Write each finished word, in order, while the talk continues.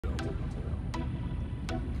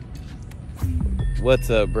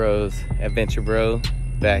What's up, bros? Adventure Bro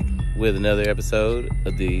back with another episode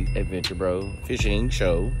of the Adventure Bro Fishing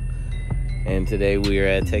Show. And today we are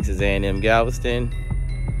at Texas A&M Galveston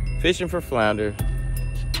fishing for flounder.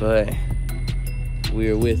 But we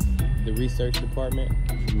are with the research department,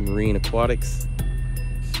 Marine Aquatics,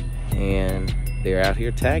 and they're out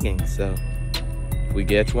here tagging. So if we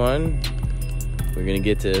catch one, we're gonna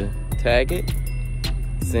get to tag it,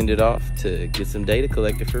 send it off to get some data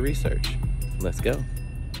collected for research. Let's go.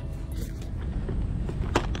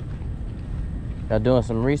 Y'all doing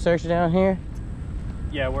some research down here?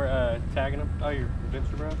 Yeah, we're tagging them. Oh, you're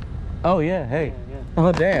Adventure Bro? Oh yeah, hey. Yeah.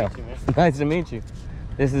 Oh damn. Nice to meet you, man. Nice to meet you.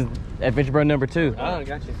 This is Adventure Bro number 2. Oh,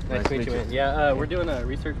 got you. Nice to meet you, man. Yeah, we're doing a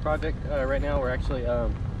research project right now. We're actually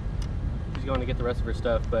she's going to get the rest of her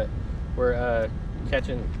stuff, but we're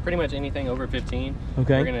catching pretty much anything over 15.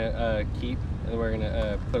 Okay. We're gonna keep, and we're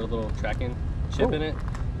gonna put a little tracking chip in it,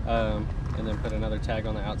 and then put another tag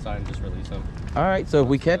on the outside and just release them. All right, so if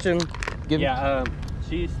we catch them,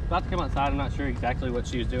 she's about to come outside. I'm not sure exactly what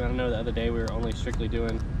she was doing. I know the other day we were only strictly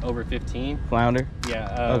doing over 15. Flounder?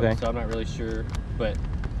 Yeah, okay. So I'm not really sure, but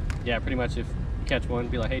yeah, pretty much if you catch one,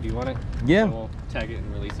 be like, hey, do you want it? Yeah. And we'll tag it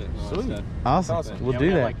and release it and all that stuff. Awesome. But, We'll yeah, do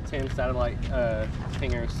we that. have like 10 satellite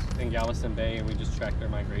pingers in Galveston Bay, and we just track their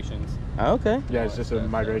migrations. Okay. Yeah, it's just a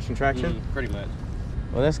migration traction? Pretty much.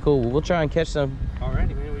 Well, that's cool. We'll try and catch some.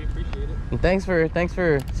 Alrighty, man, we appreciate it. And thanks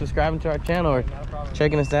for subscribing to our channel or Not a problem.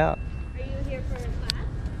 checking us out. Are you here for a class?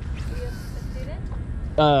 Are you a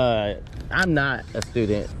student? I'm not a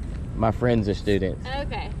student. My friends are students.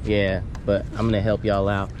 Okay. Yeah, but I'm gonna help y'all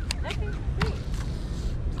out. Okay, great.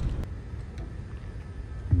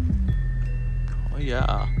 Oh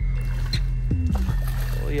yeah.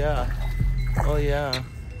 Oh yeah. Oh yeah.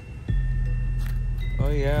 Oh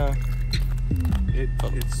yeah. It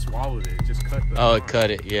swallowed it. Just cut the Oh, arm. it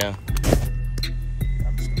cut it, yeah.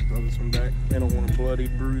 I'm just gonna throw this one back. I don't want a bloody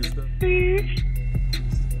bruised up.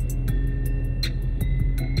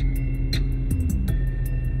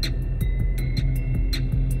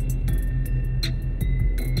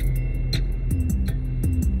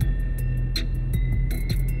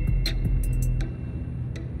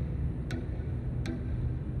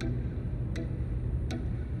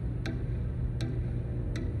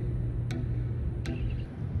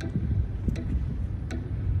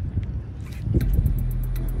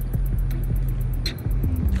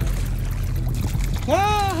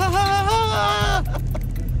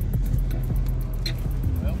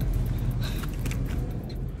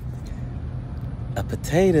 A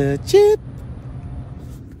potato chip.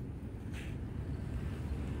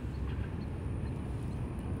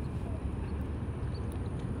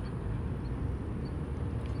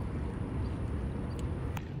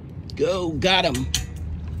 Go, got him.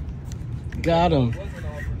 Got him.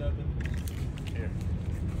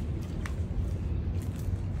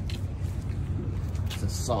 It's a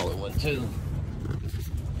solid one too.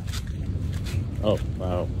 Oh,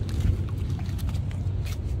 wow.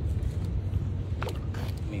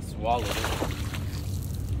 He swallowed it.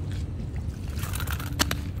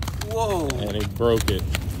 Whoa. And it broke it.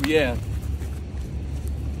 Yeah.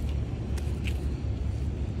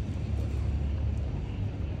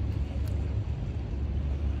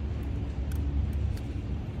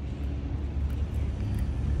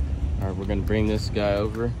 All right, we're gonna bring this guy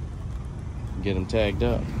over and get him tagged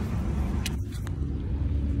up.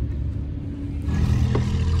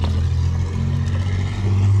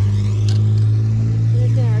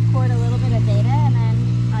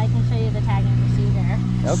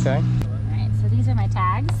 Okay. Alright, so these are my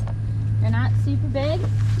tags. They're not super big,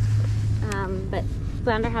 but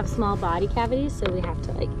flounder have small body cavities, so we have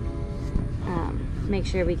to like make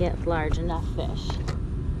sure we get large enough fish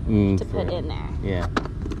to put in there. Yeah.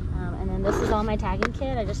 And then this is all my tagging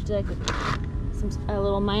kit. I just did a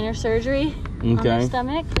little minor surgery on their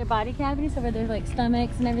stomach, their body cavities, so where their like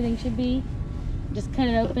stomachs and everything should be. Just cut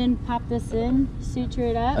it open, pop this in, suture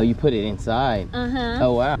it up. Oh, you put it inside.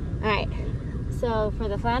 Oh wow. Alright. So for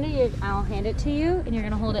the flounder, I'll hand it to you, and you're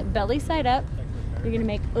gonna hold it belly side up. You're gonna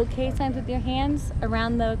make okay signs with your hands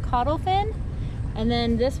around the caudal fin, and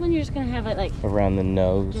then this one you're just gonna have it like around the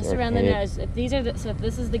nose. just around the nose. If these are so if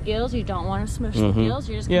this is the gills, you don't want to smush the gills.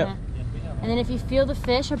 You're just gonna. And then if you feel the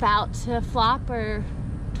fish about to flop or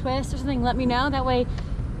twist or something, let me know. That way,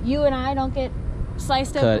 you and I don't get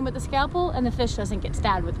sliced open with the scalpel, and the fish doesn't get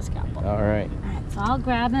stabbed with the scalpel. All right. All right. So I'll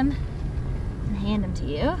grab him and hand him to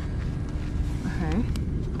you.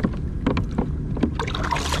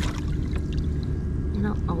 They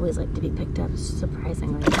don't always like to be picked up,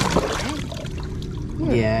 surprisingly.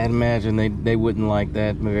 Yeah, I'd imagine they wouldn't like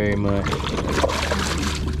that very much.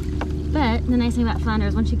 But the nice thing about flounder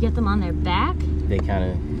is once you get them on their back, they kind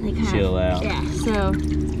of chill out. Yeah, so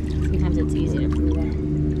sometimes it's easier for me to.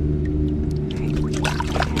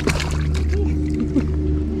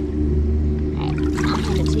 Alright, I'll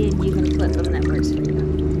hand it to you and you can flip them, that works for you.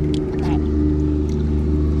 Alright.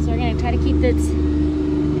 So we're going to try to keep this,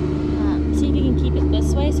 see if you can keep it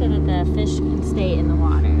this way so that the fish can stay in the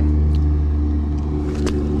water.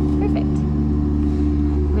 Perfect.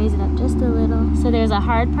 Raise it up just a little. So there's a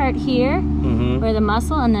hard part here where the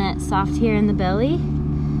muscle, and then it's soft here in the belly.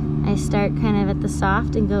 I start kind of at the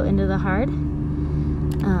soft and go into the hard.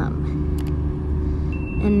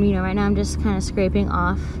 And you know, right now I'm just kind of scraping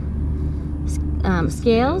off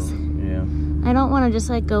scales. Yeah. I don't want to just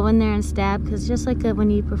like go in there and stab, because just like when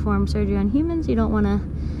you perform surgery on humans, you don't want to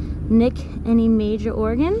nick any major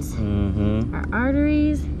organs or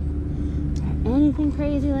arteries or anything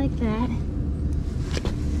crazy like that.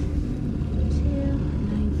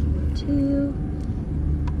 942.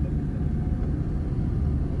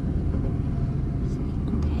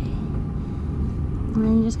 Okay. And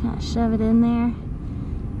then you just kind of shove it in there.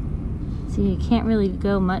 So you can't really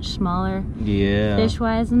go much smaller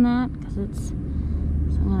fish-wise than that, because it's, so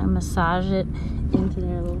I'm gonna massage it into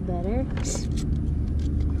there a little better.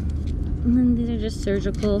 And then these are just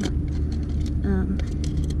surgical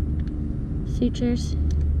sutures.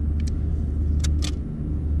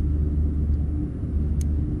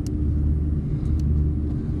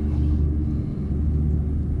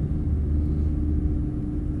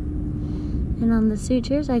 And on the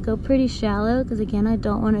sutures, I go pretty shallow because, again, I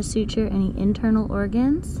don't want to suture any internal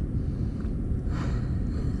organs.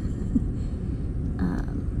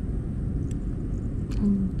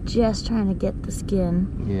 I'm just trying to get the skin.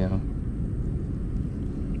 Yeah.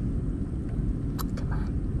 Come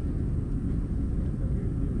on.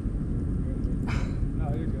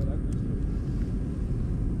 No, you're good.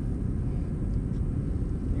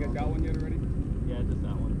 You guys got one yet already? Yeah, just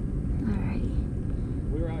that one. Alrighty.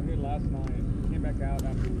 We were out here last night. Came back out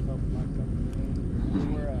after we helped my stuff. We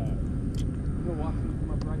were watching them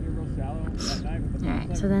come up right here real shallow that night.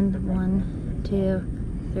 Alright, so then 1, 2,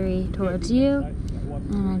 3 towards you.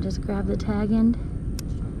 And I just grab the tag end. And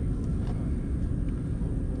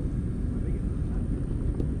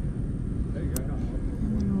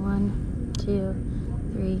then 1, 2,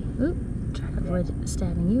 3. Oop. Try to avoid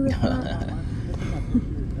stabbing you with that.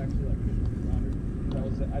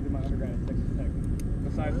 I did my undergrad at Texas Tech.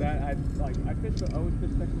 Besides that, I always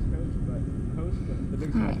fished Texas Coast, but the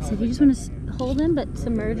biggest. Alright, so if you just want to hold him but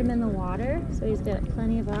submerge him in the water, so he's got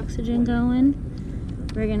plenty of oxygen going.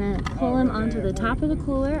 We're going to pull him onto the top of the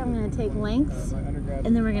cooler. I'm going to take lengths,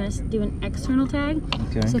 and then we're going to do an external tag.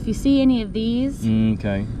 Okay. So if you see any of these on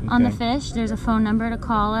on the fish, there's a phone number to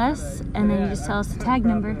call us, and then you just tell us the tag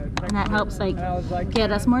number, and that helps like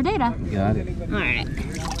get us more data. Got it. Alright.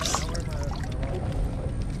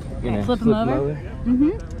 You're gonna Flip them over. over?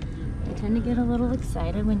 I tend to get a little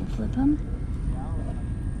excited when you flip them.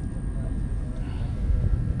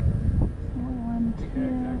 1, 2, 3.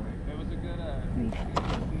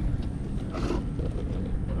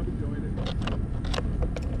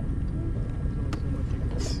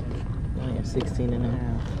 I have 16 and a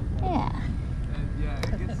half. Yeah.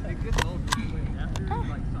 It gets a little confusing after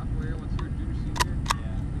like software once you're a junior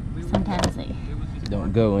senior. Sometimes they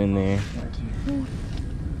Don't go in there. 1, 2.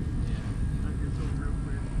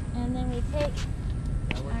 And then we take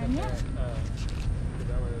our net.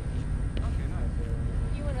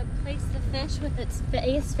 You want to place the fish with its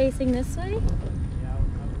face facing this way?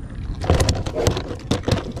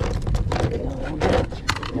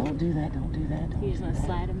 Don't do that. Don't do that. You just want to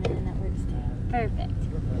slide them in, and that works too. Perfect.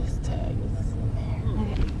 This tag is in there.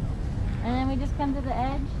 Okay. And then we just come to the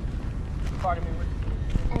edge. Pardon me.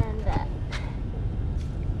 And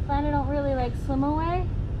flounder don't really like swim away.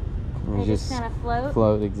 They just kind of float.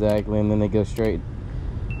 Float, exactly, and then they go straight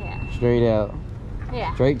out.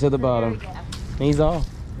 Yeah. Straight to the bottom. There we go. He's off.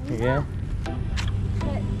 He's Yeah. off.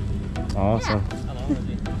 Good. Awesome. How long is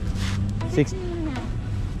he? 6